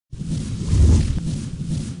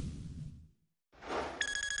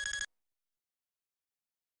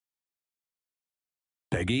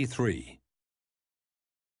Peggy 3.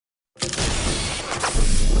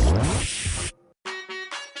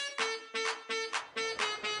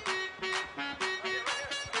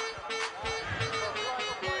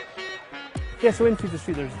 Yeah, so in FIFA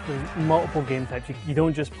Street there's multiple game types. You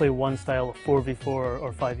don't just play one style of 4v4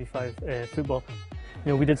 or 5v5 football.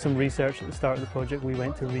 You know, we did some research at the start of the project. We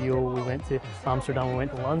went to Rio, we went to Amsterdam, we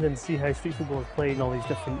went to London to see how street football is played in all these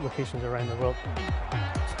different locations around the world.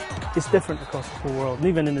 It's different across the whole world, and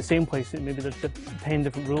even in the same place, maybe there's 10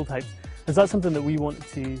 different rule types. And that's something that we wanted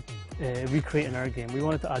to recreate in our game. We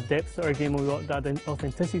wanted to add depth to our game, and we wanted to add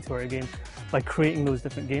authenticity to our game by creating those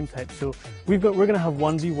different game types. So we're going to have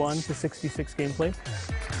 1v1 to 6v6 gameplay.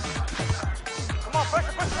 Come on,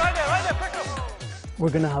 pressure, right there, pressure! We're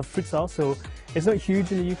going to have futsal, so it's not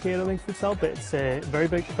huge in the UK, I don't think, futsal, but it's very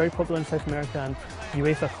big, very popular in South America, and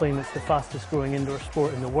UEFA claim it's the fastest growing indoor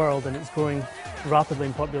sport in the world, and it's growing rapidly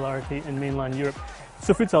in popularity in mainland Europe.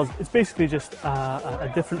 So futsal, it's basically just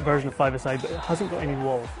a different version of five-a-side, but it hasn't got any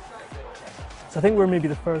walls. So I think we're maybe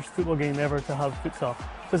the first football game ever to have futsal.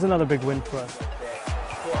 So it's another big win for us.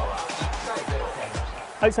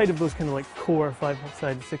 Outside of those kind of like core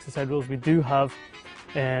five-a-side, six-a-side rules, we do have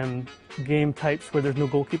game types where there's no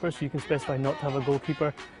goalkeeper, so you can specify not to have a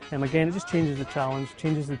goalkeeper. Again, it just changes the challenge,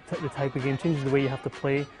 changes the type of game, changes the way you have to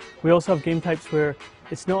play. We also have game types where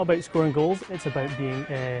it's not about scoring goals, it's about being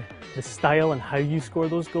the style and how you score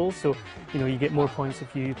those goals. So, you know, you get more points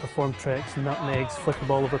if you perform tricks, nutmegs, flick the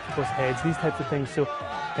ball over people's heads, these types of things. So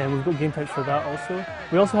we've got game types for that also.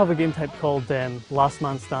 We also have a game type called Last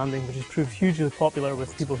Man Standing, which has proved hugely popular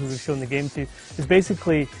with people who we've shown the game to. It's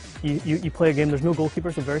basically, you play a game, there's no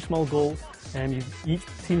goalkeeper, so very small goals. Each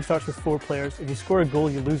team starts with 4 players. If you score a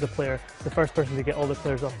goal, you lose a player. The first person to get all the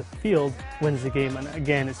players off the field wins the game. And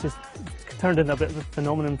again, it's turned into a bit of a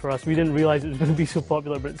phenomenon for us. We didn't realize it was going to be so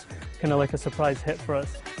popular, but it's kind of like a surprise hit for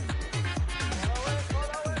us.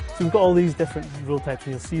 So we've got all these different rule types,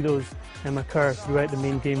 and you'll see those occur throughout the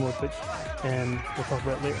main game mode, which we'll talk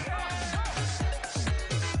about later.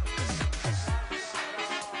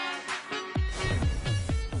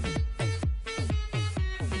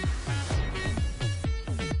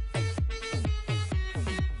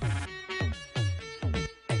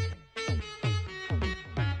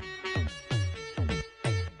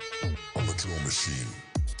 Drill machine.